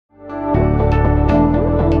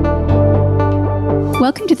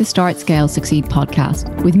Welcome to the Start, Scale, Succeed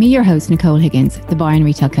podcast with me, your host, Nicole Higgins, the buyer and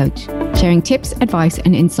retail coach, sharing tips, advice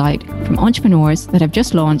and insight from entrepreneurs that have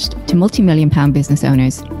just launched to multi-million-pound business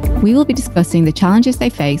owners. We will be discussing the challenges they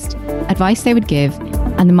faced, advice they would give,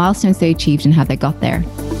 and the milestones they achieved and how they got there.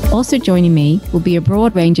 Also joining me will be a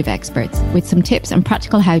broad range of experts with some tips and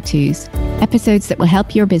practical how-tos, episodes that will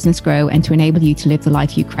help your business grow and to enable you to live the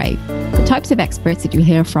life you crave. The types of experts that you'll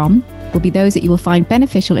hear from will be those that you will find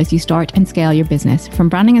beneficial as you start and scale your business, from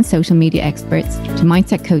branding and social media experts to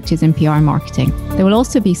mindset coaches and PR and marketing. There will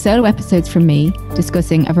also be solo episodes from me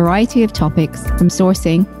discussing a variety of topics from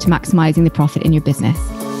sourcing to maximizing the profit in your business.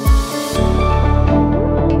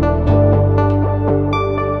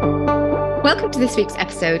 Welcome to this week's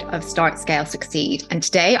episode of Start, Scale, Succeed. And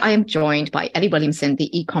today I am joined by Ellie Williamson,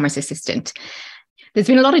 the e-commerce assistant. There's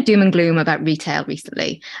been a lot of doom and gloom about retail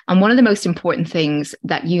recently. And one of the most important things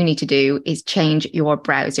that you need to do is change your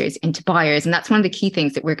browsers into buyers. And that's one of the key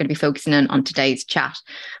things that we're going to be focusing on today's chat.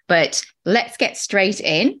 But let's get straight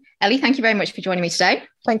in. Ellie, thank you very much for joining me today.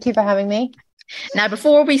 Thank you for having me. Now,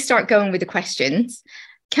 before we start going with the questions,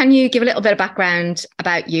 can you give a little bit of background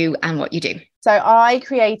about you and what you do? So I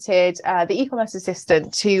created the e-commerce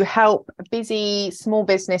assistant to help busy small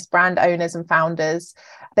business brand owners and founders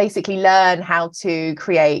basically learn how to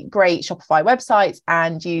create great Shopify websites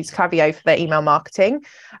and use Klaviyo for their email marketing.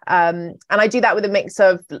 And I do that with a mix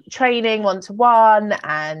of training one-to-one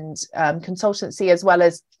and consultancy, as well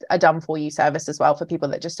as a done-for-you service as well for people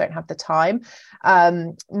that just don't have the time.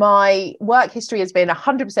 My work history has been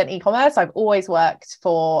 100% e-commerce. I've always worked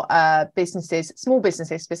for businesses, small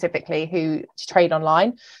businesses specifically, who trade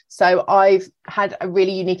online. So I've had a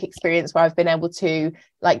really unique experience where I've been able to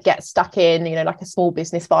get stuck in, like a small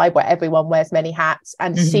business vibe where everyone wears many hats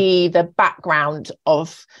and see the background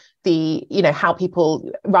of the, how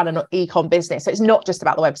people run an e-com business. So it's not just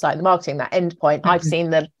about the website and the marketing, that end point. I've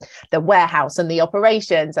seen the warehouse and the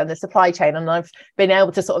operations and the supply chain, and I've been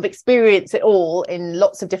able to sort of experience it all in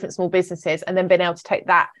lots of different small businesses, and then been able to take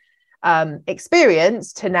that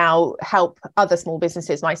experience to now help other small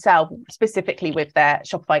businesses, myself specifically with their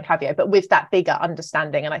Shopify and Klaviyo, but with that bigger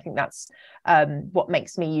understanding. And I think that's what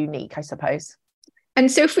makes me unique, I suppose. And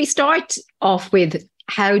so if we start off with,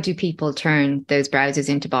 how do people turn those browsers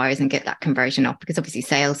into buyers and get that conversion up? Because obviously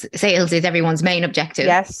sales is everyone's main objective.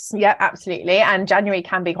 Yes, yeah, absolutely. And January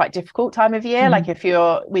can be quite difficult time of year. Like if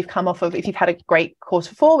you've had a great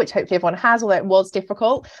quarter four, which hopefully everyone has, although it was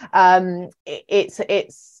difficult.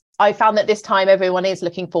 I found that this time everyone is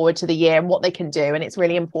looking forward to the year and what they can do. And it's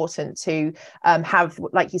really important to have,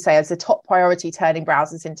 like you say, as a top priority, turning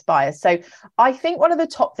browsers into buyers. So I think one of the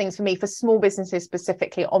top things for me, for small businesses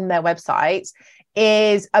specifically on their websites,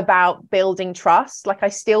 is about building trust. Like I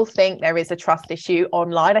still think there is a trust issue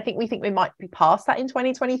online. I think we might be past that in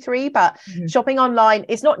 2023, but shopping online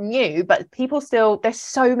is not new, but there's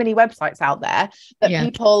so many websites out there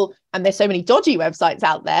that and there's so many dodgy websites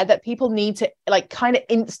out there that people need to kind of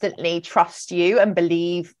instantly trust you and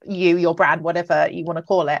believe your brand, whatever you want to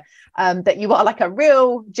call it, that you are like a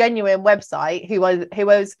real genuine website who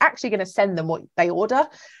was actually going to send them what they order.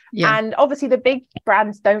 Yeah. And obviously the big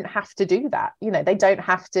brands don't have to do that. They don't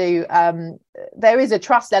have to, there is a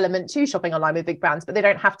trust element to shopping online with big brands, but they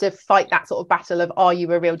don't have to fight that sort of battle of, are you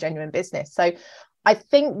a real genuine business? So I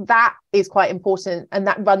think that is quite important, and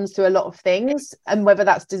that runs through a lot of things, and whether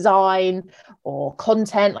that's design or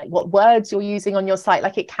content, like what words you're using on your site,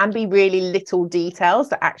 it can be really little details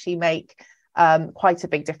that actually make quite a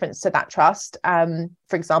big difference to that trust. For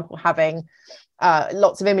example, having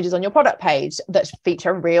lots of images on your product page that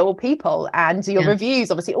feature real people, and your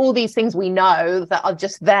reviews, obviously all these things we know that are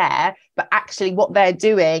just there, but actually what they're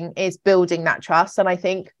doing is building that trust. And I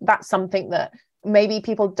think that's something that maybe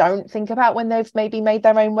people don't think about when they've maybe made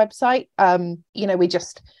their own website. We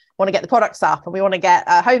just want to get the products up and we want to get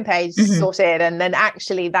a homepage sorted, and then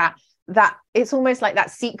actually that it's almost like that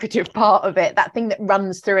secretive part of it, that thing that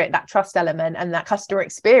runs through it, that trust element and that customer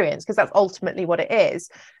experience, because that's ultimately what it is,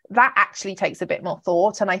 that actually takes a bit more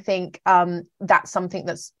thought. And I think that's something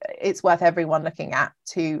it's worth everyone looking at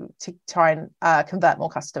to try and convert more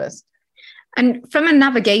customers. And from a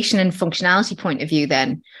navigation and functionality point of view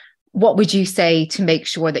then, what would you say to make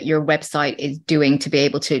sure that your website is doing to be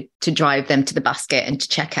able to drive them to the basket and to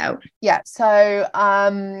check out? Yeah, so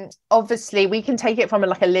obviously we can take it from a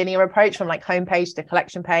linear approach, from homepage to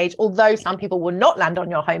collection page. Although some people will not land on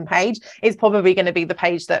your homepage, it's probably going to be the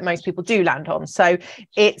page that most people do land on. So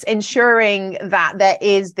it's ensuring that there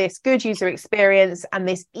is this good user experience and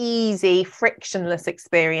this easy, frictionless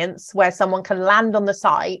experience where someone can land on the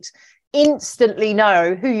site, instantly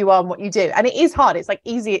know who you are and what you do. And it is hard. It's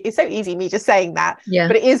easy. It's so easy me just saying that,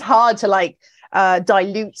 but it is hard to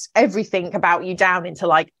dilute everything about you down into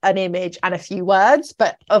like an image and a few words.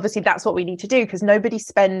 But obviously that's what we need to do, because nobody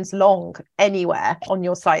spends long anywhere on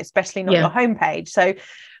your site, especially not your homepage. So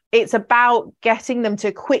it's about getting them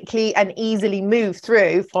to quickly and easily move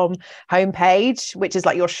through from homepage, which is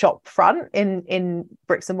like your shop front in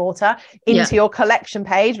bricks and mortar, into your collection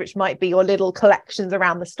page, which might be your little collections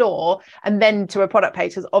around the store, and then to a product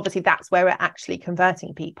page, because obviously that's where we're actually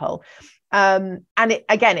converting people. And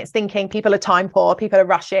it's thinking people are time poor, people are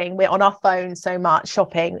rushing, we're on our phones so much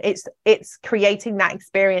shopping. It's creating that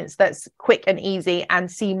experience that's quick and easy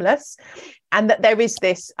and seamless, and that there is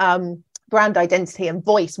this brand identity and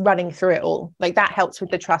voice running through it all. Like that helps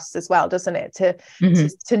with the trust as well, doesn't it?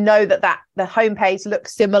 To know that the homepage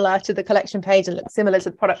looks similar to the collection page and looks similar to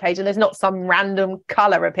the product page, and there's not some random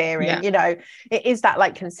color appearing. You know, it is that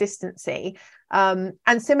like consistency. And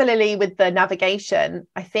similarly with the navigation,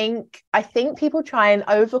 I think people try and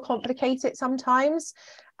overcomplicate it sometimes.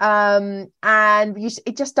 And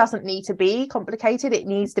it just doesn't need to be complicated. It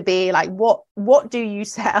needs to be like, what do you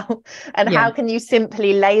sell, and how can you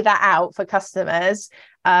simply lay that out for customers?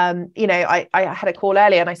 You know, I had a call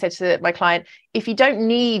earlier and I said to my client, if you don't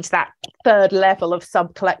need that third level of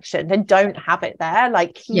sub collection, then don't have it there.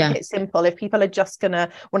 Like keep it simple. If people are just gonna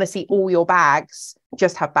want to see all your bags,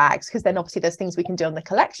 just have bags, because then obviously there's things we can do on the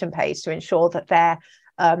collection page to ensure that they're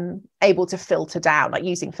able to filter down, like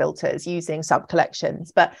using filters, using sub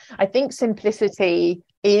collections. But I think simplicity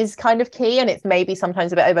is kind of key, and it's maybe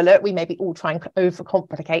sometimes a bit overlooked. We maybe all try and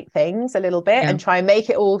overcomplicate things a little bit and try and make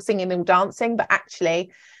it all singing and dancing, but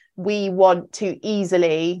actually we want to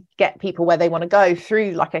easily get people where they want to go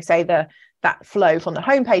through, like I say, that flow from the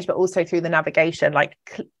homepage, but also through the navigation. Like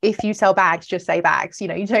if you sell bags, just say bags, you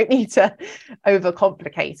know, you don't need to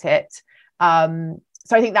overcomplicate it.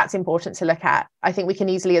 So I think that's important to look at. I think we can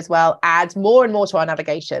easily as well add more and more to our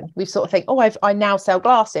navigation. We sort of think, I now sell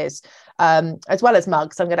glasses as well as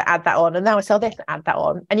mugs, so I'm going to add that on. And now I sell this, add that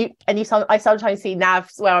on. I sometimes see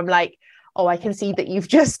navs where I'm like, oh, I can see that you've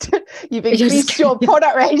increased your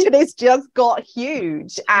product range and it's just got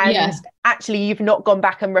huge. And actually you've not gone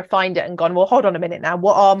back and refined it and gone, well, hold on a minute now.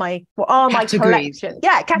 What are my collections?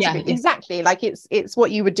 Categories. Exactly. Like it's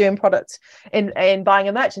what you would do in product in buying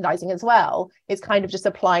and merchandising as well. It's kind of just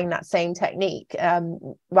applying that same technique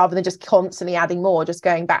rather than just constantly adding more, just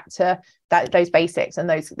going back to those basics and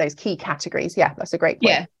those key categories. Yeah, that's a great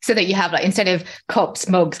point. Yeah, so that you have, like, instead of cups,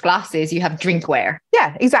 mugs, glasses, you have drinkware.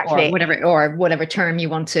 Yeah, exactly. Or whatever term you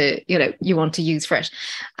want to use for it.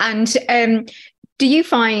 And do you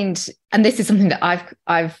find, and this is something that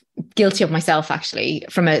I've guilty of myself actually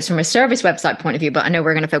from a service website point of view, but I know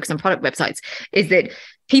we're going to focus on product websites, is that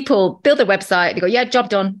people build their website, they go, yeah, job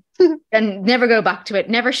done, and never go back to it,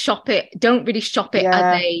 never shop it, don't really shop it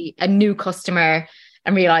as a new customer,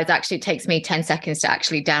 and realize actually it takes me 10 seconds to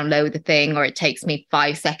actually download the thing, or it takes me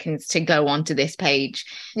 5 seconds to go onto this page.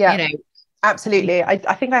 You know, absolutely. I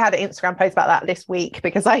think I had an Instagram post about that this week,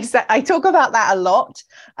 because I talk about that a lot,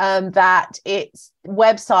 that it's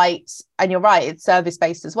websites, and you're right, it's service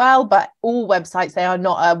based as well, but all websites, they are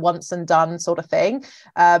not a once and done sort of thing.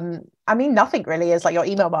 I mean, nothing really is. Like your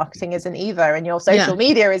email marketing isn't either, and your social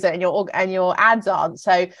media isn't, and your ads aren't.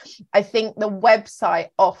 So I think the website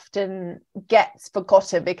often gets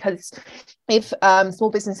forgotten, because if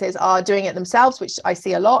small businesses are doing it themselves, which I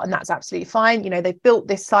see a lot, and that's absolutely fine. You know, they've built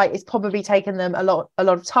this site, it's probably taken them a lot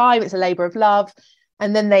of time, it's a labor of love.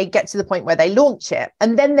 And then they get to the point where they launch it.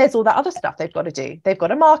 And then there's all that other stuff they've got to do. They've got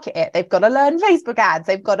to market it. They've got to learn Facebook ads.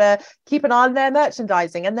 They've got to keep an eye on their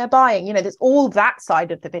merchandising and their buying. You know, there's all that side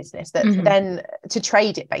of the business that then to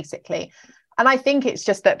trade it, basically. And I think it's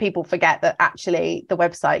just that people forget that actually the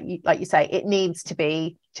website, like you say, it needs to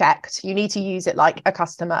be checked. You need to use it like a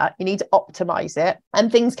customer. You need to optimize it.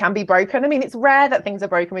 And things can be broken. I mean, it's rare that things are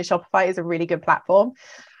broken with Shopify. It's a really good platform.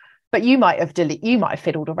 But you might have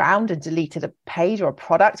fiddled around and deleted a page or a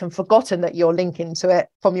product and forgotten that you're linking to it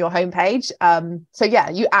from your homepage. So yeah,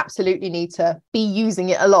 you absolutely need to be using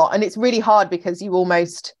it a lot. And it's really hard because you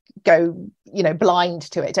almost go, blind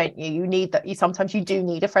to it, don't you? You need that. Sometimes you do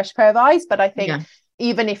need a fresh pair of eyes. But I think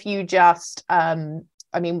even if you just,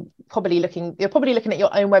 you're probably looking at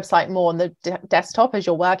your own website more on the desktop as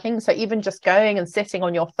you're working. So even just going and sitting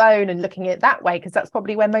on your phone and looking at it that way, because that's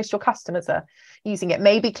probably where most of your customers are using it.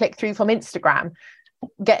 Maybe click through from Instagram,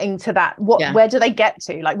 getting to that. Where do they get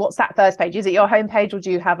to? Like, what's that first page? Is it your homepage, or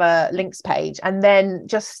do you have a links page? And then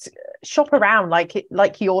just shop around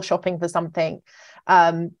like you're shopping for something,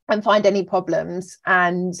 and find any problems.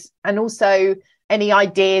 And also, any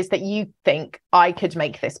ideas that you think I could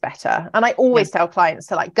make this better. And I always tell clients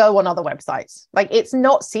to like go on other websites. Like it's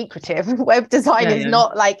not secretive. Web design is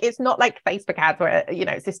not like, it's not like Facebook ads where, you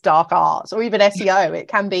know, it's this dark art, or even SEO. It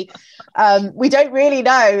can be, we don't really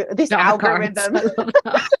know this dark algorithm.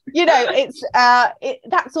 You know, it's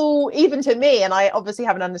that's all, even to me, and I obviously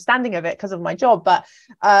have an understanding of it because of my job, but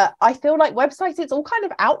I feel like websites, it's all kind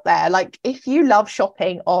of out there. Like if you love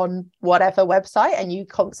shopping on whatever website and you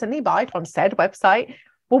constantly buy from said website,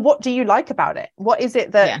 well, what do you like about it? What is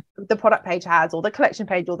it that the product page has, or the collection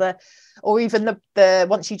page, or even the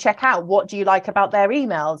once you check out, what do you like about their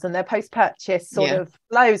emails and their post-purchase sort of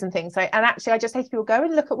flows and things? So, and actually I just say to people, go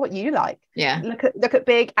and look at what you like. Look at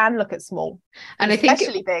big and look at small, and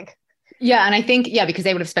especially big. Yeah, and I think because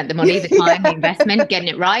they would have spent the money, the time, the investment, getting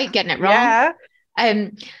it right, getting it wrong.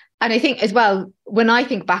 And I think as well, when I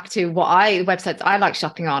think back to websites I like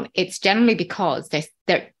shopping on, it's generally because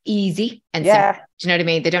they're easy and simple. Do you know what I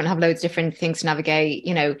mean? They don't have loads of different things to navigate,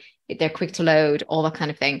 you know, they're quick to load, all that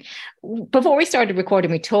kind of thing. Before we started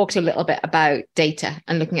recording, we talked a little bit about data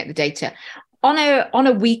and looking at the data. On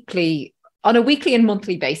a weekly and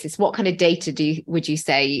monthly basis, what kind of data would you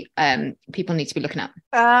say people need to be looking at?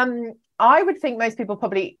 I would think most people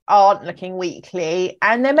probably aren't looking weekly,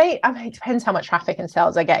 and it depends how much traffic and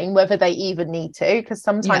sales they're getting, whether they even need to, because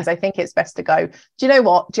sometimes I think it's best to go, do you know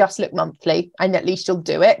what, just look monthly, and at least you'll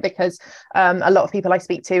do it, because a lot of people I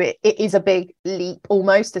speak to, it is a big leap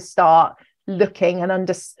almost to start looking and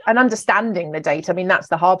understanding the data. I mean, that's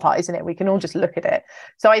the hard part, isn't it? We can all just look at it.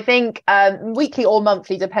 So I think weekly or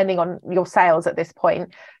monthly, depending on your sales at this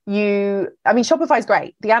point, Shopify is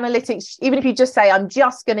great. The analytics, even if you just say, I'm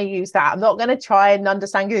just going to use that, I'm not going to try and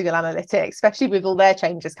understand Google Analytics, especially with all their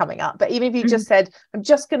changes coming up. But even if you just said, I'm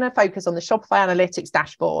just going to focus on the Shopify Analytics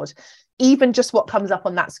dashboard, even just what comes up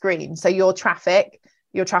on that screen. So your traffic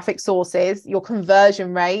sources, your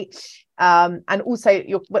conversion rate, and also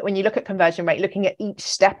when you look at conversion rate, looking at each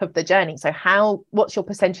step of the journey. So what's your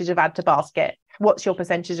percentage of add to basket? What's your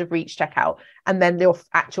percentage of reach checkout? And then your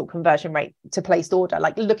actual conversion rate to placed order,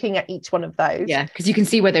 like looking at each one of those. Yeah, because you can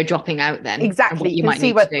see where they're dropping out then. Exactly. You might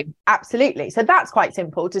need to do. Absolutely. So that's quite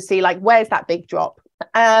simple to see, like, where's that big drop?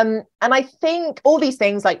 And I think all these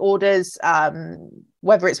things like orders,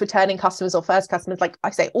 whether it's returning customers or first customers, like I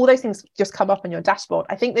say, all those things just come up on your dashboard.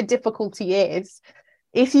 I think the difficulty is,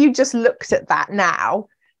 if you just looked at that now,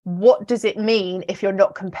 what does it mean if you're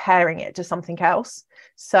not comparing it to something else?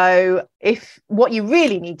 So if what you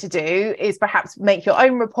really need to do is perhaps make your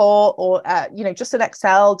own report, or just an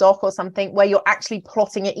Excel doc or something where you're actually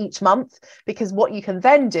plotting it each month, because what you can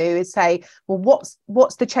then do is say, well,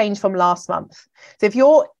 what's the change from last month? So if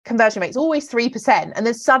your conversion rate is always 3% and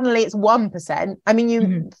then suddenly it's 1%, I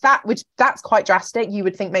mean, that's quite drastic. You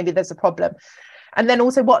would think maybe there's a problem. And then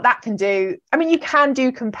also what that can do, I mean, you can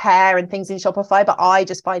do compare and things in Shopify, but I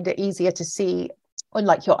just find it easier to see on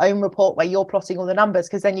like your own report where you're plotting all the numbers,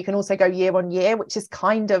 because then you can also go year on year, which is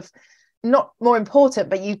kind of not more important,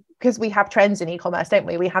 but because we have trends in e-commerce, don't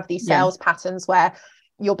we? We have these sales patterns where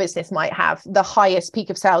your business might have the highest peak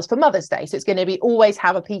of sales for Mother's Day. So it's going to always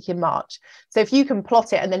have a peak in March. So if you can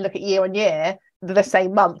plot it and then look at year on year, the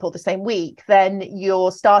same month or the same week, then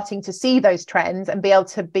you're starting to see those trends and be able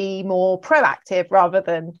to be more proactive rather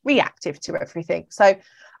than reactive to everything. So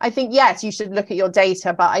I think, yes, you should look at your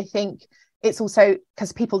data, but I think it's also,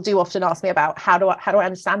 because people do often ask me about how do I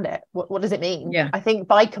understand it? What does it mean? I think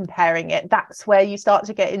by comparing it, that's where you start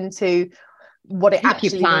to get into what it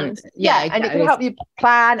actually means. And it can help you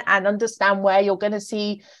plan and understand where you're going to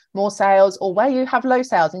see more sales or where you have low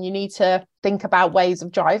sales, and you need to think about ways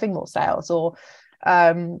of driving more sales, or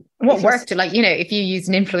what worked. Like, if you use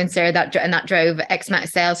an influencer that drove X amount of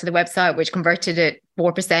sales to the website, which converted at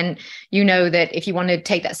 4%, that if you want to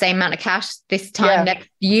take that same amount of cash this time next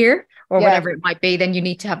year or whatever it might be, then you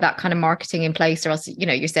need to have that kind of marketing in place, or else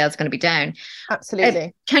your sales are going to be down.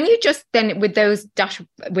 Absolutely. Can you just then, with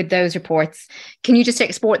those reports, can you just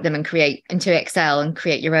export them and create into Excel and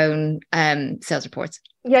create your own sales reports?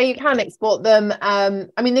 Yeah, you can export them.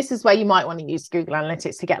 I mean, this is where you might want to use Google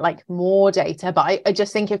Analytics to get like more data. But I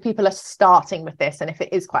just think if people are starting with this, and if it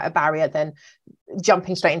is quite a barrier, then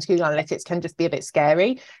jumping straight into Google Analytics can just be a bit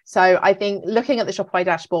scary. So I think looking at the Shopify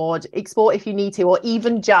dashboard, export if you need to, or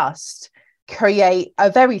even just create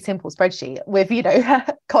a very simple spreadsheet with,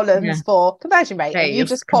 columns for conversion rate. And you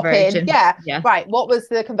just pop in, right, what was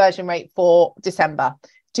the conversion rate for December?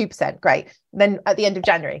 2%, great. Then at the end of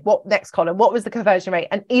January, what next column? What was the conversion rate?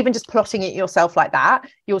 And even just plotting it yourself like that,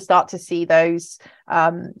 you'll start to see those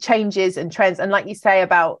changes and trends. And like you say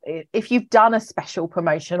about if you've done a special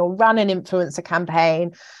promotion or run an influencer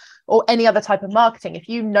campaign, or any other type of marketing, if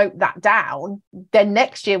you note that down, then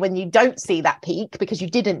next year when you don't see that peak because you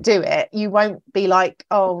didn't do it, you won't be like,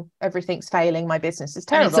 oh, everything's failing, my business is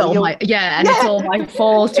terrible. And it's all my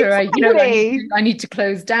fault, or exactly. I need to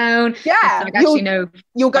close down. Yeah, like, actually,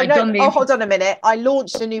 you'll go, no, hold on a minute, I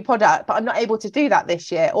launched a new product but I'm not able to do that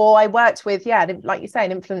this year, or I worked with like you say,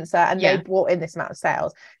 an influencer, and they brought in this amount of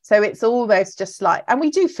sales. So it's almost just like, and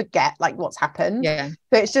we do forget like what's happened. So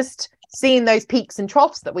it's just seeing those peaks and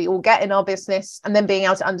troughs that we all get in our business, and then being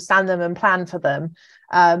able to understand them and plan for them,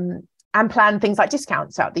 and plan things like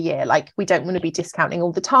discounts throughout the year. Like, we don't want to be discounting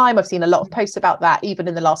all the time. I've seen a lot of posts about that even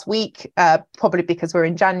in the last week, probably because we're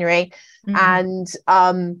in January. And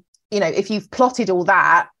if you've plotted all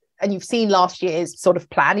that and you've seen last year's sort of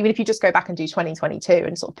plan, even if you just go back and do 2022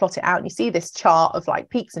 and sort of plot it out, and you see this chart of like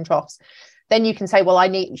peaks and troughs, then you can say, well,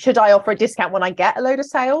 should I offer a discount when I get a load of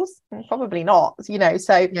sales? Probably not, so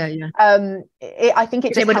I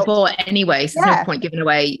think they would have bought anyway, so there's no point giving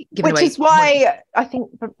away which is why I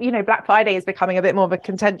think Black Friday is becoming a bit more of a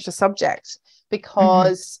contentious subject,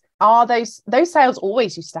 because are those sales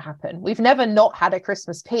always used to happen? We've never not had a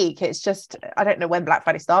Christmas peak. It's just, I don't know when Black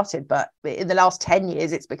Friday started, but in the last 10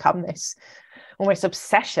 years it's become this almost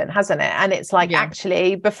obsession, hasn't it? And it's like,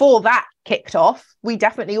 actually, before that kicked off, we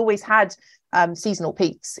definitely always had seasonal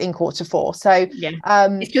peaks in Q4. So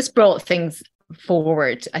it's just brought things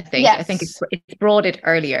forward, I think. I think it's brought it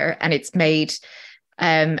earlier, and it's made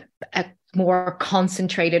a more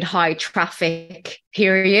concentrated, high traffic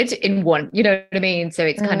period in one, you know what I mean? So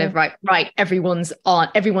it's kind of right, everyone's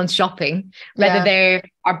shopping, whether they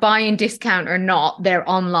are buying discount or not, they're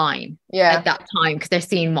online at that time, because they're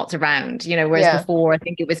seeing what's around, whereas before I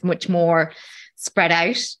think it was much more spread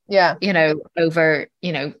out,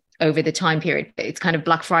 over the time period. It's kind of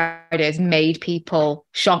Black Friday has made people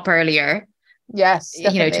shop earlier. Yes,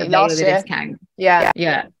 definitely. To avail the discount.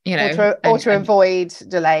 Or to avoid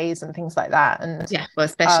delays and things like that. And well,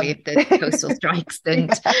 especially the postal strikes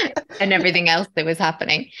and everything else that was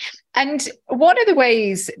happening. And what are the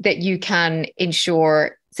ways that you can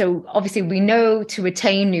ensure? So obviously we know to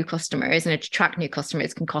retain new customers and attract new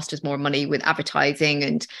customers can cost us more money with advertising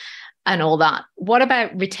and all that. What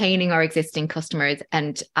about retaining our existing customers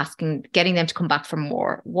and getting them to come back for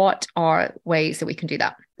more? What are ways that we can do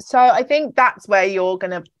that? So I think that's where you're going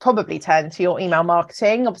to probably turn to your email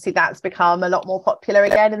marketing. Obviously, that's become a lot more popular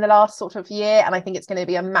again in the last sort of year. And I think it's going to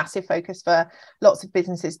be a massive focus for lots of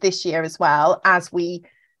businesses this year as well, as we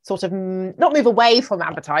sort of not move away from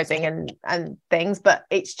advertising and things, but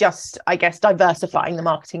it's just, I guess, diversifying the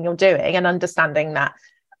marketing you're doing and understanding that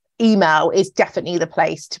email is definitely the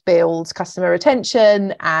place to build customer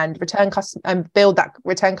retention and build that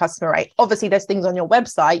return customer rate. Obviously, there's things on your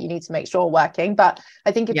website you need to make sure are working, but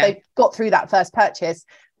I think if they've got through that first purchase,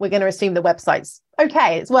 we're going to assume the website's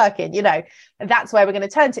okay, it's working, and that's where we're going to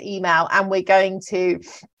turn to email. And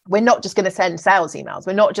we're not just going to send sales emails.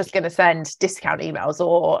 We're not just going to send discount emails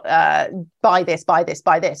or buy this.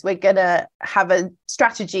 We're going to have a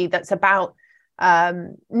strategy that's about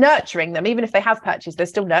nurturing them. Even if they have purchased, there's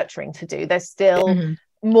still nurturing to do. There's still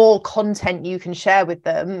more content you can share with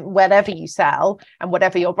them, whatever you sell and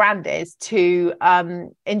whatever your brand is, to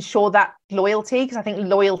ensure that loyalty, because I think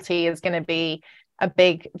loyalty is going to be a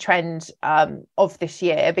big trend of this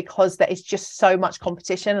year, because there is just so much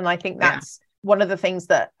competition. And I think that's one of the things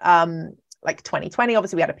that like 2020,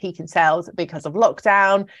 obviously we had a peak in sales because of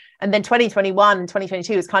lockdown, and then 2021 and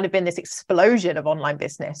 2022 has kind of been this explosion of online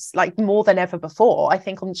business, like more than ever before. I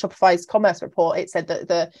think on Shopify's commerce report it said that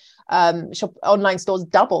the online stores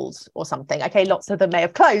doubled or something. Okay, lots of them may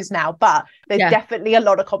have closed now, but there's definitely a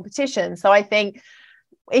lot of competition. So I think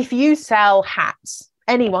if you sell hats,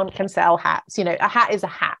 anyone can sell hats. A hat is a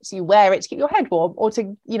hat. You wear it to keep your head warm or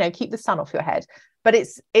to keep the sun off your head. But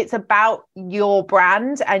it's about your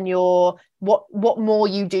brand and what more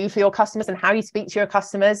you do for your customers and how you speak to your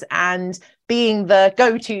customers, and being the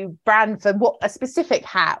go-to brand for a specific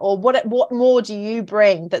hat, or what more do you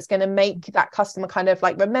bring that's going to make that customer kind of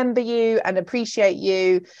like remember you and appreciate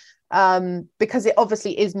you, because it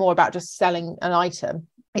obviously is more about just selling an item.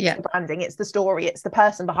 It's the branding, it's the story, it's the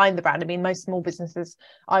person behind the brand. I mean, most small businesses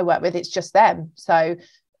I work with, it's just them. So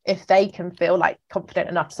if they can feel like confident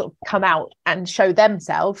enough to sort of come out and show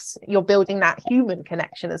themselves, you're building that human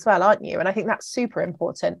connection as well, aren't you? And I think that's super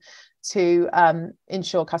important to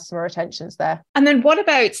ensure customer retention's there. And then what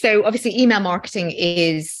about, so obviously email marketing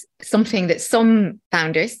is something that some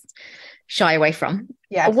founders shy away from.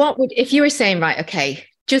 What would, if you were saying, right, okay,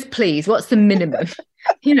 just please, what's the minimum?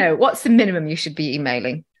 What's the minimum you should be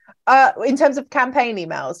emailing? In terms of campaign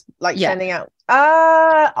emails, like sending out,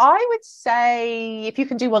 I would say if you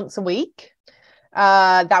can do once a week,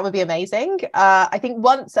 That would be amazing. I think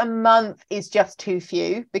once a month is just too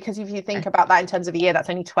few, because if you think about that in terms of a year, that's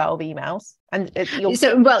only 12 emails. And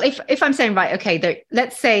well, if I'm saying, right, okay,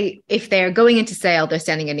 let's say if they're going into sale, they're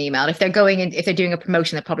sending an email. If they're doing a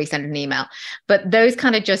promotion, they're probably sending an email. But those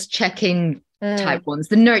kind of just check-in type ones,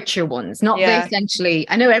 the nurture ones, not the essentially,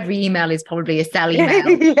 I know every email is probably a sell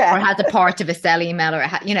email or has a part of a sell email, or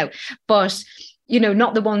but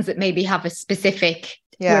not the ones that maybe have a specific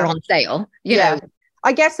we're on sale, you know.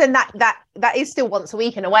 I guess then that is still once a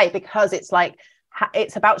week in a way, because it's like,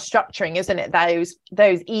 it's about structuring, isn't it? Those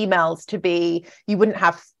emails to be, you wouldn't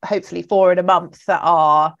have hopefully 4 in a month that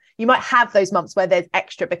are, you might have those months where there's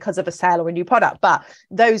extra because of a sale or a new product, but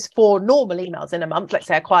those 4 normal emails in a month, let's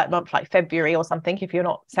say a quiet month like February or something, if you're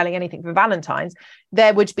not selling anything for Valentine's,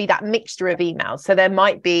 there would be that mixture of emails. So there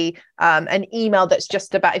might be an email that's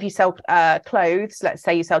just about, if you sell clothes, let's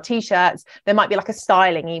say you sell t-shirts, there might be like a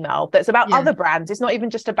styling email that's about other brands. It's not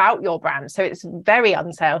even just about your brand, so it's very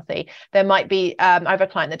unsalesy. There might be I have a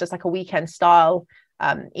client that does like a weekend style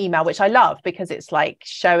email, which I love, because it's like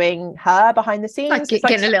showing her behind the scenes. Like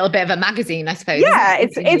getting a little bit of a magazine, I suppose. Yeah,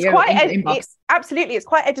 it's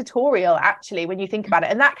quite editorial actually when you think about it,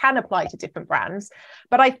 and that can apply to different brands.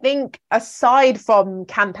 But I think aside from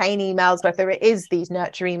campaign emails, whether it is these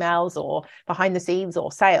nurture emails or behind the scenes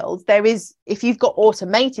or sales, there is, if you've got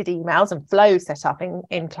automated emails and flows set up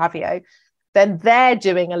in Klaviyo, then they're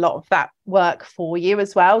doing a lot of that work for you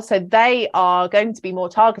as well. So they are going to be more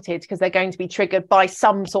targeted, because they're going to be triggered by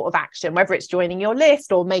some sort of action, whether it's joining your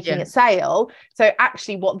list or making a sale. So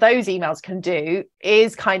actually what those emails can do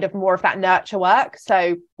is kind of more of that nurture work.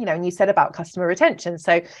 So, and you said about customer retention.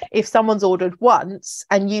 So if someone's ordered once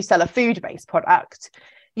and you sell a food-based product,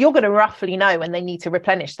 you're going to roughly know when they need to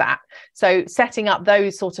replenish that. So setting up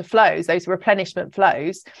those sort of flows, those replenishment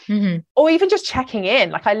flows, or even just checking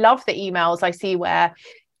in. Like, I love the emails I see where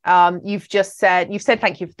you've said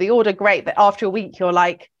thank you for the order, great, but after a week you're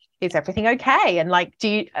like, is everything okay? And like,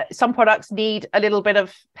 some products need a little bit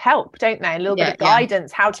of help, don't they? A little bit of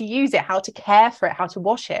guidance, how to use it, how to care for it, how to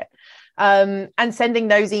wash it, and sending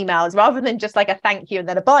those emails rather than just like a thank you and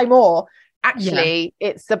then a buy more. Actually,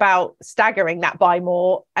 it's about staggering that buy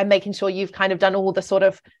more and making sure you've kind of done all the sort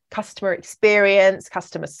of customer experience,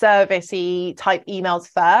 customer service-y type emails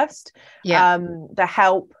first. The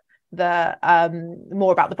help, the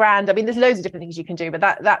more about the brand. I mean, there's loads of different things you can do, but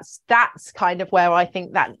that's kind of where I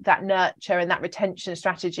think that nurture and that retention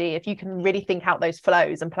strategy, if you can really think out those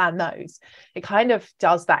flows and plan those, it kind of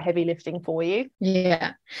does that heavy lifting for you.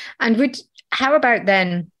 And how about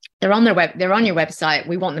then, they're on your website,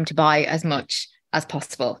 we want them to buy as much as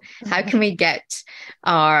possible. How can we get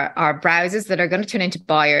our browsers that are going to turn into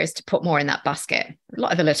buyers to put more in that basket? A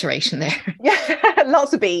lot of alliteration there. Yeah,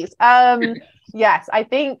 lots of bees. Yes, I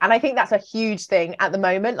think that's a huge thing at the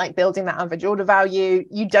moment, like building that average order value.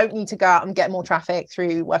 You don't need to go out and get more traffic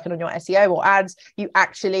through working on your SEO or ads. You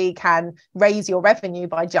actually can raise your revenue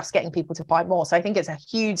by just getting people to buy more. So I think it's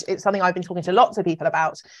something I've been talking to lots of people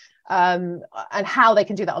about, and how they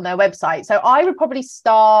can do that on their website. So I would probably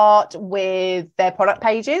start with their product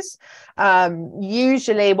pages.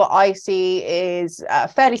 Usually what I see is a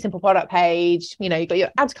fairly simple product page. You've got your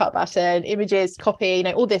add to cart button, images, copy,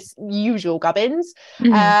 all this usual gubbins.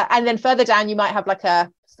 And then further down, you might have like a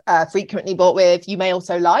frequently bought with, you may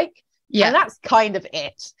also like. And that's kind of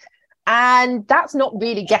it. And that's not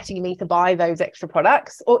really getting me to buy those extra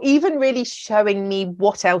products, or even really showing me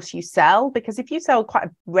what else you sell. Because if you sell quite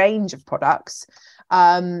a range of products,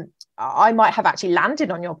 I might have actually landed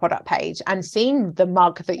on your product page and seen the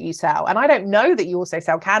mug that you sell. And I don't know that you also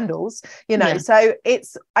sell candles, So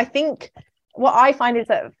I think what I find is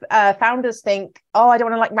that founders think, I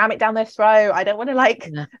don't want to like ram it down their throat. I don't want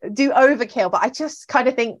to do overkill. But I just kind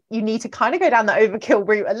of think you need to kind of go down the overkill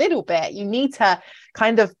route a little bit. You need to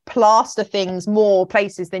kind of plaster things more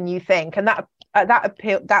places than you think. And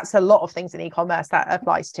that's a lot of things in e-commerce that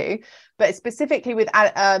applies to. But specifically with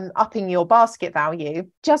upping your basket value,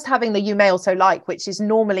 just having the you may also like, which is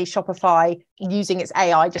normally Shopify using its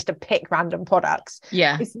AI just to pick random products.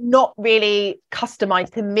 It's not really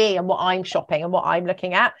customized to me and what I'm shopping and what I'm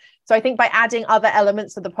looking at. So I think by adding other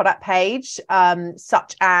elements of the product page,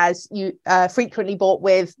 such as you frequently bought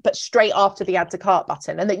with, but straight after the add to cart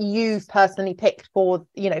button, and that you've personally picked for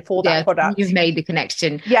that product. You've made the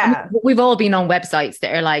connection. I mean, we've all been on websites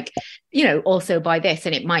that are like, also buy this,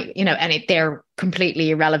 and it might, they're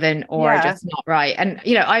completely irrelevant or just not right. And,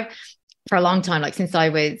 I've, for a long time, like since I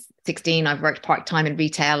was 16, I've worked part-time in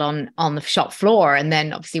retail on the shop floor, and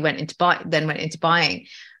then obviously went into buying.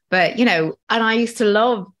 But, you know, and I used to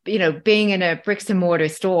love, you know, being in a bricks and mortar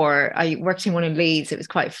store. I worked in one in Leeds. It was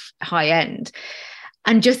quite high end.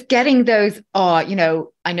 And just getting those, you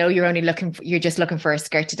know, I know you're just looking for a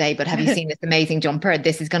skirt today, but have you seen this amazing jumper?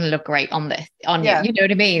 This is going to look great on you. You know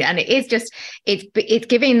what I mean? And it is just, it's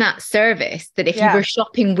giving that service that if you were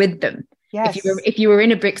shopping with them, if you were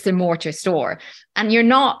in a bricks and mortar store and you're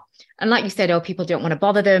not, and like you said, people don't want to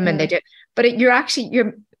bother them and they do, but you're helping.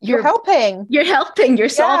 You're solving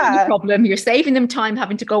the problem. You're saving them time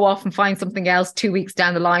having to go off and find something else 2 weeks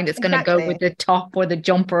down the line that's going to go with the top or the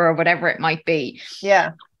jumper or whatever it might be.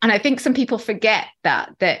 Yeah. And I think some people forget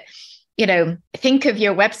that, you know, think of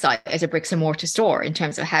your website as a bricks and mortar store in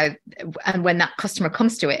terms of how, and when that customer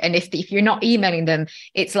comes to it. And if you're not emailing them,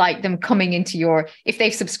 it's like them coming into if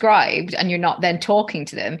they've subscribed and you're not then talking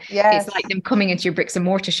to them, it's like them coming into your bricks and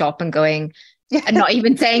mortar shop and going, and not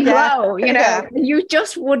even saying hello, you know, you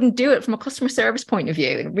just wouldn't do it from a customer service point of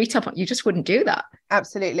view. In retail, you just wouldn't do that.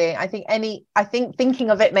 Absolutely. I think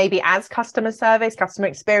thinking of it maybe as customer service, customer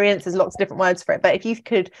experience, there's lots of different words for it. But if you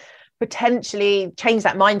could potentially change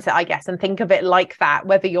that mindset, I guess, and think of it like that,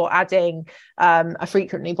 whether you're adding a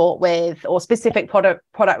frequently bought with or specific product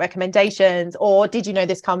recommendations, or did you know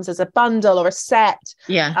this comes as a bundle or a set?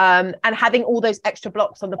 And having all those extra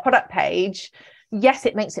blocks on the product page. Yes,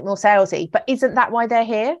 it makes it more salesy, but isn't that why they're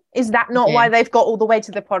here? Is that not why they've got all the way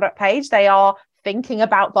to the product page? They are thinking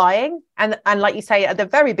about buying. And like you say at the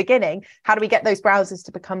very beginning, how do we get those browsers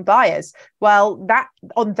to become buyers? Well, that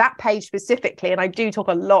on that page specifically, and I do talk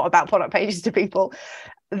a lot about product pages to people,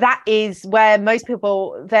 that is where most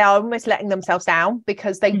people, they are almost letting themselves down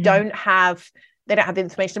because they don't have the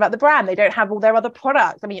information about the brand. They don't have all their other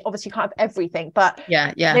products. I mean, obviously you can't have everything, but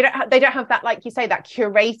they don't have that, like you say, that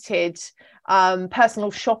curated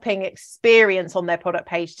personal shopping experience on their product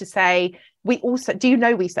page to say, do you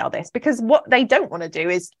know we sell this? Because what they don't want to do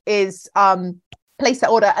is place that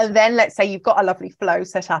order, and then let's say you've got a lovely flow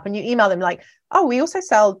set up and you email them like, oh, we also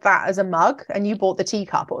sell that as a mug and you bought the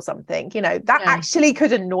teacup or something, you know, that actually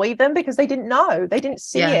could annoy them because they didn't know, they didn't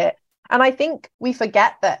see it. And I think we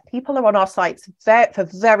forget that people are on our sites for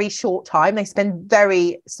very short time. They spend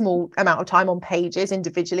very small amount of time on pages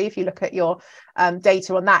individually. If you look at your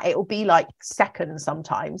data on that, it will be like seconds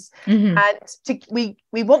sometimes. And we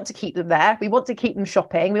want to keep them there. We want to keep them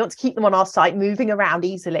shopping. We want to keep them on our site, moving around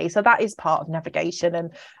easily. So that is part of navigation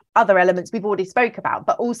and other elements we've already spoke about.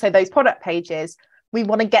 But also those product pages, we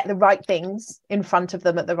want to get the right things in front of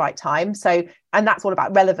them at the right time. So, and that's all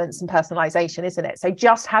about relevance and personalization, isn't it? So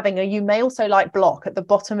just having a you may also like block at the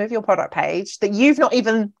bottom of your product page that you've not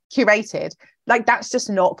even curated, like that's just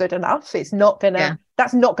not good enough. It's not gonna,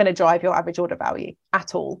 that's not going to drive your average order value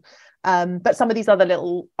at all. But some of these other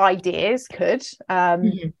little ideas could,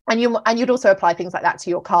 and you'd also apply things like that to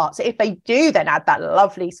your cart. So if they do then add that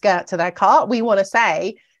lovely skirt to their cart, we want to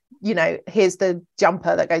say, you know, here's the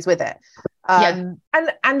jumper that goes with it. And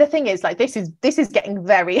the thing is, like, this is getting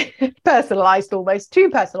very personalized, almost too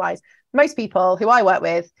personalized. Most people who I work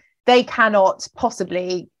with, they cannot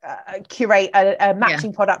possibly curate a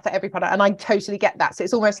matching product for every product, and I totally get that. So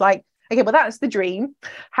it's almost like, okay, well, that's the dream.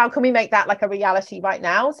 How can we make that like a reality right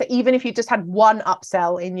now? So even if you just had one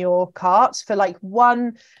upsell in your cart for like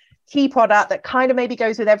one key product that kind of maybe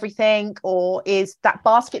goes with everything, or is that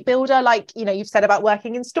basket builder, like, you know, you've said about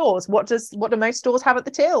working in stores, what do most stores have at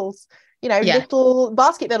the tills? You know, little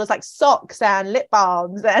basket builders like socks and lip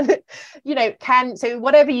balms and, you know, so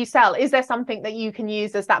whatever you sell, is there something that you can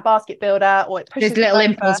use as that basket builder, or it pushes there's little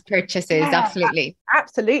impulse purchases?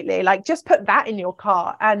 Absolutely. Like, just put that in your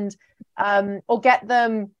cart, and or get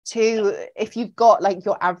them to, if you've got like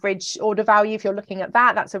your average order value, if you're looking at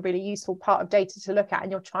that, that's a really useful part of data to look at,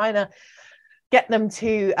 and you're trying to get them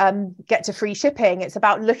to get to free shipping. It's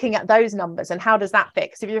about looking at those numbers and how does that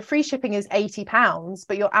fit? Because if your free shipping is £80,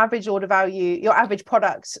 but your average order value, your average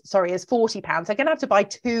product, is £40, they're going to have to buy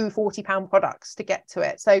two £40 products to get to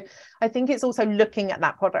it. So I think it's also looking at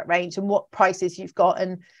that product range and what prices you've got,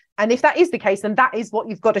 and if that is the case, then that is what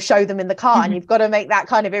you've got to show them in the car, and you've got to make that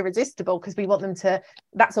kind of irresistible, because we want them to,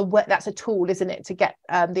 that's a tool, isn't it, to get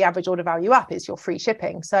the average order value up, is your free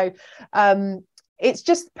shipping. So it's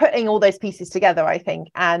just putting all those pieces together, I think,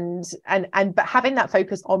 but having that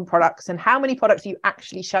focus on products and how many products are you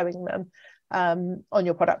actually showing them on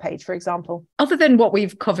your product page, for example. Other than what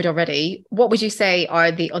we've covered already, what would you say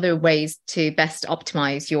are the other ways to best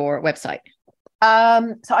optimize your website?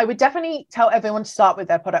 So I would definitely tell everyone to start with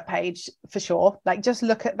their product page, for sure. Like, just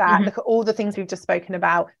look at that, look at all the things we've just spoken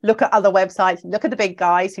about, look at other websites, look at the big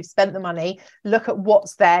guys who've spent the money, look at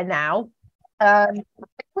what's there now.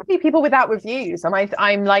 Probably people without reviews, and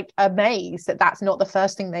I'm like amazed that that's not the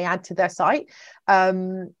first thing they add to their site.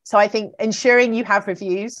 So I think ensuring you have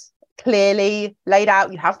reviews clearly laid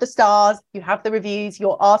out, you have the stars, you have the reviews,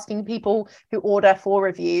 you're asking people who order for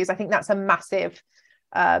reviews. I think that's a massive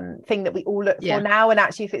thing that we all look for now. And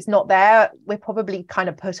actually, if it's not there, we're probably kind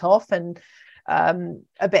of put off and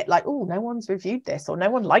a bit like, oh, no one's reviewed this or no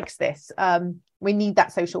one likes this. We need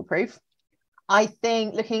that social proof. I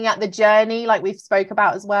think looking at the journey, like we've spoke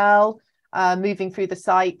about as well, moving through the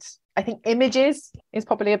site, I think images is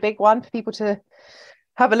probably a big one for people to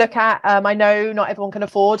have a look at. I know not everyone can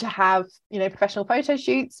afford to have, professional photo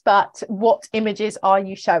shoots, but what images are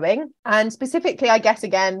you showing? And specifically, I guess,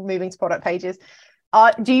 again, moving to product pages,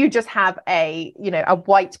 do you just have a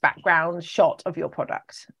white background shot of your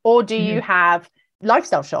product, or do you have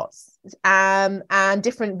lifestyle shots and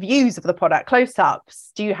different views of the product,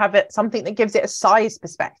 close-ups? Do you have it something that gives it a size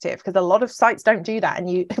perspective? Because a lot of sites don't do that,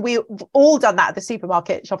 and we've all done that at the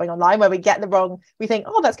supermarket shopping online, where we get we think,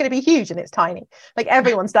 oh, that's going to be huge, and it's tiny. Like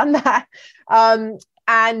everyone's done that.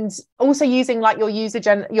 And also using like your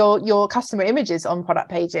your customer images on product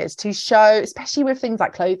pages to show, especially with things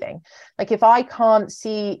like clothing. Like if I just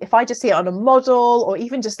see it on a model, or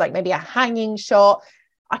even just like maybe a hanging shot,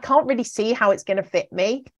 I can't really see how it's going to fit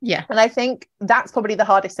me. Yeah. And I think that's probably the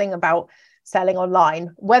hardest thing about selling online,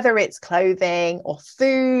 whether it's clothing or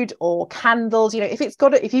food or candles.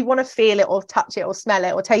 If you want to feel it or touch it or smell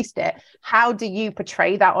it or taste it, how do you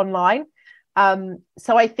portray that online?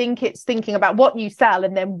 So I think it's thinking about what you sell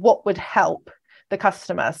and then what would help the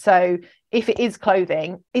customer. So if it is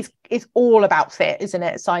clothing, it's all about fit, isn't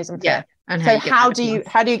it? Size and fit. Yeah. And how do you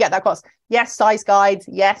get that across? Yes, size guides.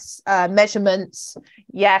 Yes, measurements.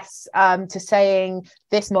 Yes, to saying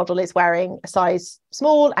this model is wearing a size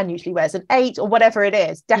small and usually wears an 8 or whatever it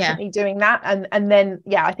is. Definitely doing that, and then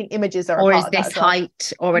I think images are. Or is this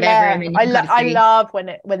height or whatever? Yeah, I love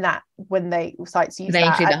when they sites use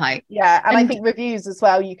that. The height. Yeah, and I think reviews as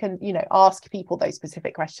well. You can ask people those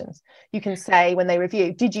specific questions. You can say when they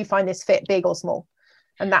review, did you find this fit big or small?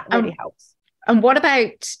 And that really helps. And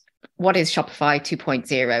what is Shopify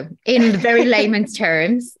 2.0 in very layman's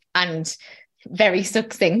terms and very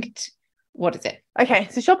succinct? What is it? Okay,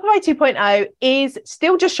 so Shopify 2.0 is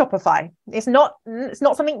still just Shopify. It's not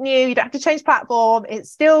something new. You don't have to change platform.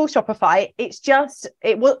 It's still Shopify.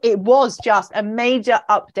 It was just a major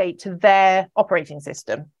update to their operating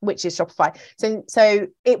system, which is Shopify. So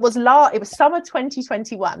it was summer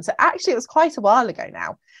 2021. So actually it was quite a while ago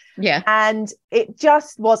now. Yeah. And it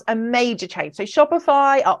just was a major change. So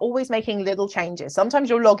Shopify are always making little changes. Sometimes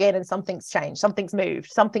you'll log in and something's changed, something's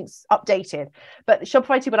moved, something's updated. But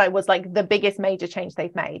Shopify 2.0 was like the biggest major change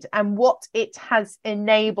they've made. And what it has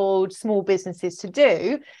enabled small businesses to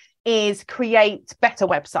do is create better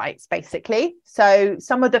websites, basically. So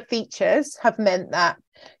some of the features have meant that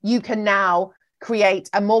you can now create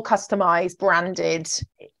a more customized, branded,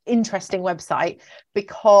 interesting website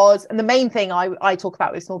and the main thing I talk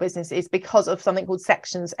about with small business is because of something called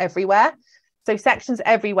Sections Everywhere. So Sections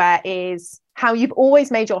Everywhere is how you've always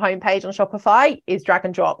made your homepage on Shopify is drag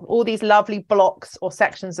and drop all these lovely blocks or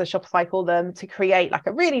sections, as Shopify call them, to create like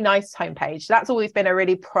a really nice homepage. That's always been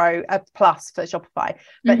a plus for Shopify.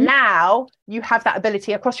 But now you have that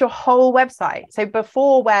ability across your whole website. So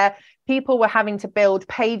before, where people were having to build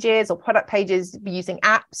pages or product pages using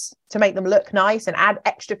apps to make them look nice and add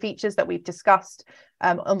extra features that we've discussed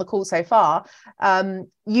on the call so far,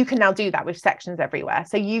 you can now do that with Sections Everywhere.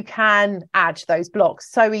 So you can add those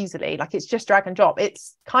blocks so easily, like it's just drag and drop.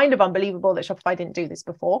 It's kind of unbelievable that Shopify didn't do this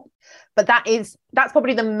before, but that's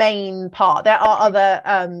probably the main part. There are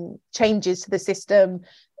other changes to the system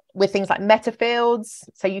with things like meta fields.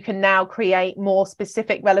 So you can now create more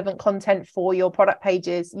specific relevant content for your product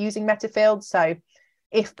pages using meta fields. So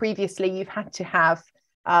if previously you've had to have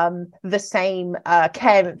the same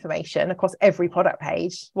care information across every product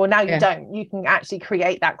page, well, now you don't. You can actually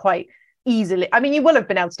create that quite easily. I mean, you will have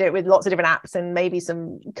been able to do it with lots of different apps and maybe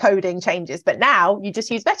some coding changes, but now you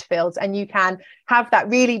just use meta fields and you can have that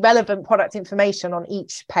really relevant product information on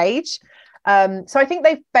each page. So I think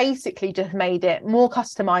they've basically just made it more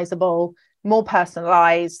customizable, more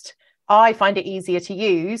personalized. I find it easier to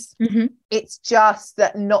use. It's just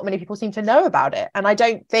that not many people seem to know about it. And I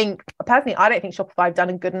don't think Shopify have done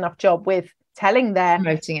a good enough job with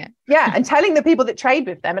promoting it. Yeah. And telling the people that trade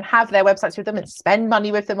with them and have their websites with them and spend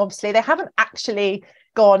money with them. Obviously, they haven't actually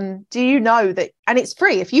gone, do you know that? And it's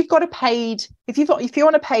free. If you're on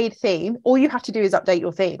a paid theme, all you have to do is update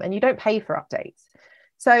your theme and you don't pay for updates.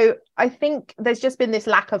 So I think there's just been this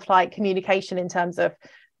lack of like communication in terms of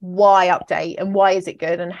why update and why is it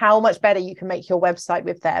good and how much better you can make your website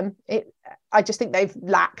with them. I just think they've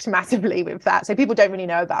lacked massively with that. So people don't really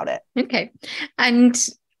know about it. Okay. And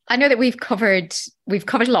I know that we've covered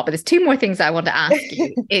a lot, but there's two more things I want to ask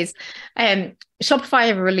you is Shopify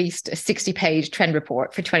have released a 60-page trend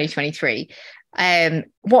report for 2023.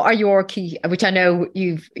 What are your key, which I know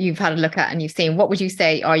you've had a look at and you've seen, what would you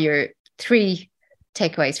say are your 3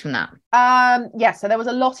 takeaways from that? So there was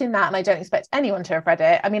a lot in that, and I don't expect anyone to have read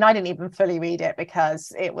it. I mean, I didn't even fully read it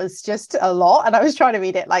because it was just a lot, and I was trying to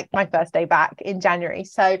read it like my first day back in January.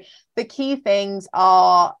 So the key things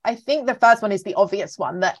are, I think the first one is the obvious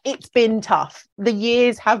one, that it's been tough. The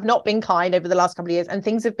years have not been kind over the last couple of years, and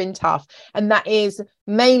things have been tough. And that is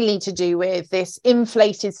mainly to do with this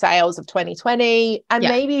inflated sales of 2020 and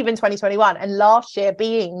maybe even 2021. And last year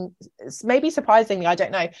being, maybe surprisingly, I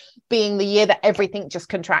don't know, being the year that everything just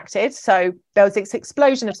contracted. So there was this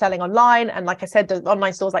explosion of selling online. And like I said, the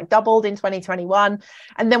online stores like doubled in 2021.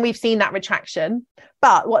 And then we've seen that retraction.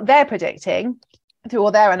 But what they're predicting through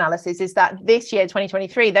all their analysis is that this year,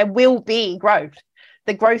 2023, there will be growth.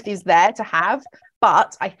 The growth is there to have.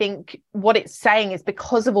 But I think what it's saying is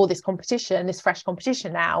because of all this competition, this fresh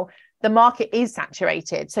competition now, the market is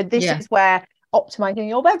saturated. So this is where optimizing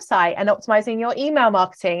your website and optimizing your email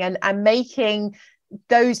marketing and making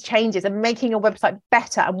those changes and making your website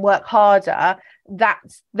better and work harder, they're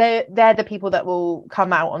the people that will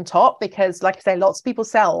come out on top. Because like I say, lots of people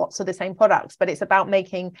sell lots of the same products, but it's about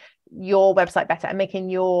making your website better and making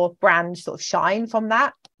your brand sort of shine from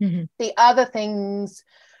that. The other things,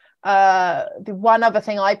 the one other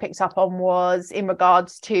thing I picked up on was in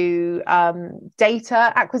regards to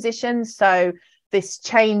data acquisition. So this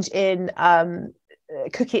change in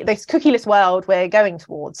this cookieless world we're going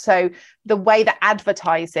towards. So the way that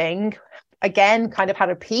advertising again kind of had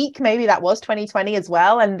a peak, maybe that was 2020 as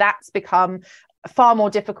well, and that's become far more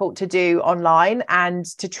difficult to do online and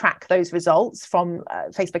to track those results from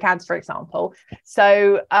Facebook ads, for example.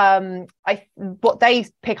 So what they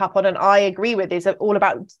pick up on, and I agree with, is all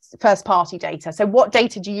about first party data. So what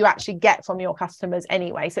data do you actually get from your customers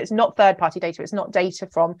anyway? So it's not third party data, it's not data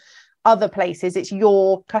from other places, it's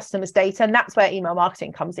your customers' data. And that's where email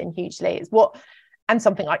marketing comes in hugely. And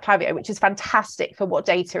something like Klaviyo, which is fantastic for what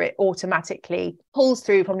data it automatically pulls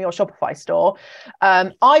through from your Shopify store.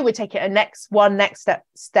 I would take it a next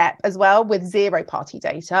step as well with zero party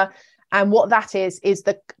data. And what that is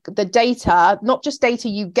the data, not just data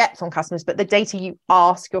you get from customers, but the data you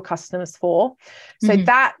ask your customers for. So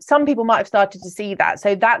that some people might have started to see that.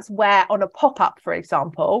 So that's where on a pop-up, for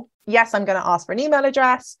example, yes, I'm going to ask for an email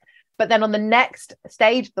address. But then on the next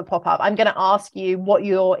stage of the pop-up, I'm going to ask you what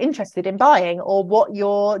you're interested in buying or what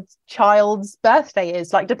your child's birthday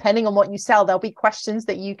is. Like, depending on what you sell, there'll be questions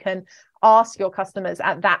that you can ask your customers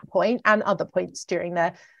at that point and other points during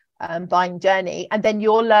their buying journey. And then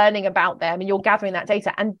you're learning about them and you're gathering that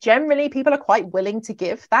data. And generally, people are quite willing to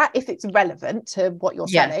give that if it's relevant to what you're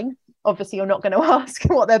selling. Obviously, you're not going to ask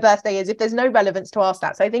what their birthday is if there's no relevance to ask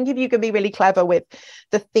that. So I think if you can be really clever with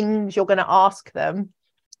the things you're going to ask them,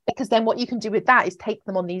 because then what you can do with that is take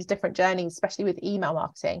them on these different journeys, especially with email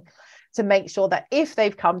marketing, to make sure that if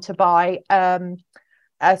they've come to buy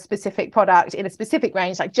a specific product in a specific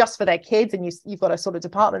range, like just for their kids, and you've got a sort of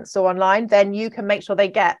department store online, then you can make sure they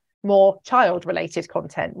get more child related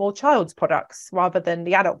content, more child's products rather than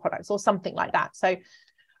the adult products or something like that. So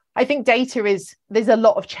I think there's a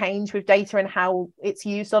lot of change with data and how it's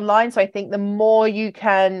used online. So I think the more you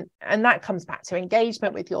can, and that comes back to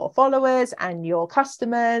engagement with your followers and your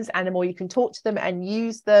customers, and the more you can talk to them and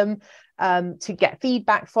use them to get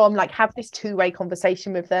feedback from, like have this two-way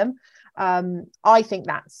conversation with them. I think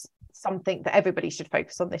that's something that everybody should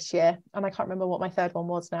focus on this year. And I can't remember what my third one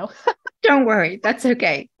was now. Don't worry, that's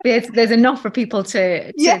okay. There's enough for people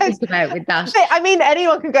to think about with that. I mean,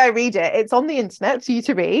 anyone can go read it. It's on the internet for you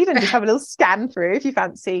to read and just have a little scan through if you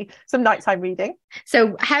fancy some nighttime reading.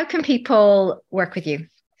 So how can people work with you?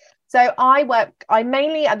 So I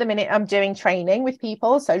mainly at the minute I'm doing training with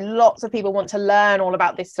people. So lots of people want to learn all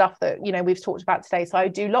about this stuff that, you know, we've talked about today. So I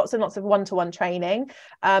do lots and lots of one-to-one training.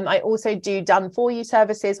 I also do done for you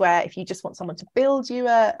services where if you just want someone to build you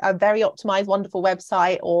a very optimized, wonderful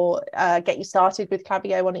website or get you started with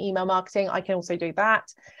Klaviyo on email marketing, I can also do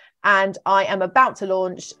that. And I am about to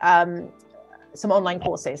launch some online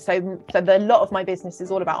courses. So a lot of my business is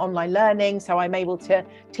all about online learning. So I'm able to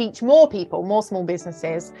teach more people, more small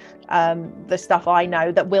businesses, the stuff I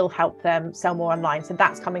know that will help them sell more online. So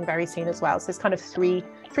that's coming very soon as well. So it's kind of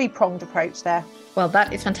three-pronged approach there. Well,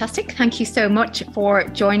 that is fantastic. Thank you so much for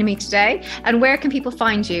joining me today. And where can people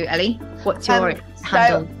find you, Ellie? What's your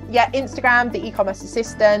handle? Instagram, The E-Commerce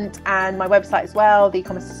Assistant, and my website as well,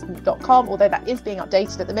 theecommerceassistant.com, although that is being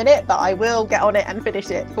updated at the minute, but I will get on it and finish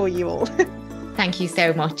it for you all. Thank you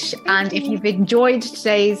so much. And if you've enjoyed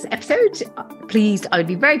today's episode, please, I would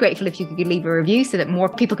be very grateful if you could leave a review so that more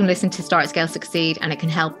people can listen to Start, Scale, Succeed, and it can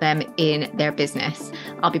help them in their business.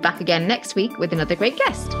 I'll be back again next week with another great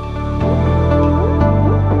guest.